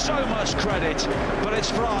so much credit, but it's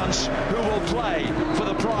France who will play for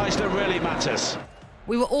the prize that really matters.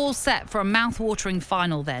 We were all set for a mouth-watering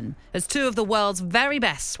final then, as two of the world's very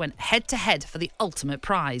best went head-to-head for the ultimate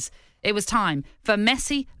prize. It was time for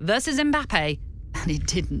Messi versus Mbappe, and it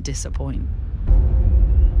didn't disappoint.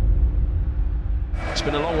 It's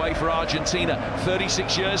been a long way for Argentina.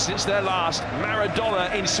 36 years since their last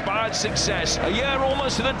Maradona-inspired success. A year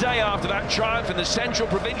almost to the day after that triumph in the central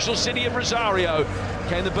provincial city of Rosario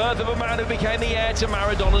came the birth of a man who became the heir to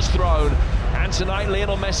Maradona's throne. And tonight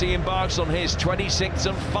Lionel Messi embarks on his 26th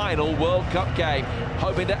and final World Cup game,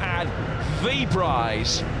 hoping to add the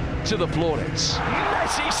prize to the plaudits.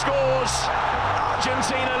 Messi scores!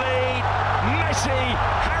 Argentina lead! Messi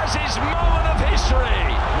has his moment of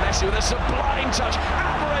history! Messi with a sublime touch.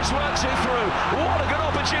 Alvarez works it through. What a good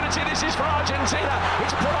opportunity this is for Argentina.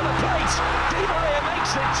 It's put on the plate. Di Maria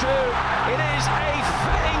makes it too. It is a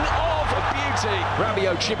thing of beauty.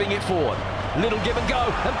 Rabiot chipping it forward. Little give and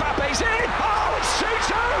go. Mbappe's in. Oh, it's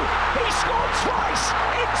 2-2. He scored twice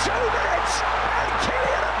in 2 minutes. And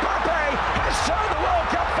Kylian Mbappe has turned the World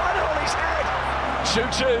Cup final on his head.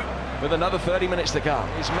 2-2 with another 30 minutes to come.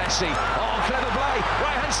 Is Messi. Oh, clever play.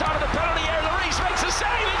 Right-hand side of the penalty area. Lloris makes a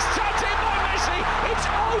save. It's tapped in by Messi. It's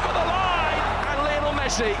over the line. And Lionel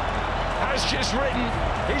Messi has just written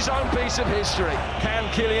his own piece of history. Can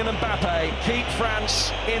Kylian Mbappe keep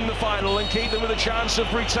France in the final and keep them with a chance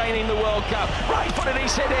of retaining the World Cup? Right-footed,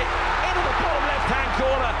 he's hit it into the bottom left-hand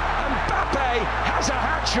corner. Mbappe has a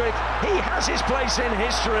hat-trick. He has his place in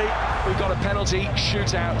history. We've got a penalty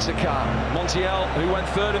shootout to come. Montiel, who went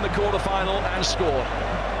third in the quarter-final and scored.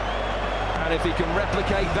 And if he can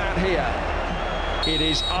replicate that here, it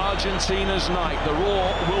is Argentina's night. The Roar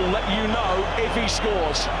will let you know if he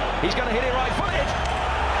scores. He's going to hit it right-footed.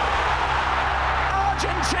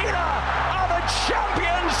 Argentina are the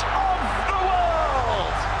champions of the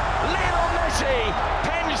world. Lionel Messi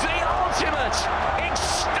pens the ultimate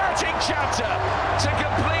ecstatic chapter to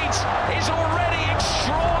complete his already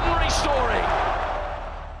extraordinary story.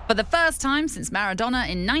 For the first time since Maradona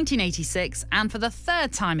in 1986, and for the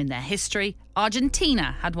third time in their history,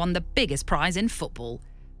 Argentina had won the biggest prize in football.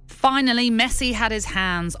 Finally, Messi had his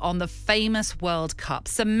hands on the famous World Cup,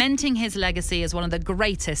 cementing his legacy as one of the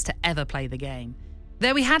greatest to ever play the game.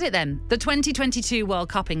 There we had it then. The 2022 World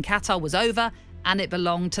Cup in Qatar was over, and it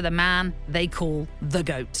belonged to the man they call the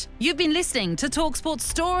GOAT. You've been listening to talkSPORT's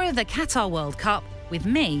Story of the Qatar World Cup with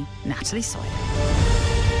me, Natalie Sawyer.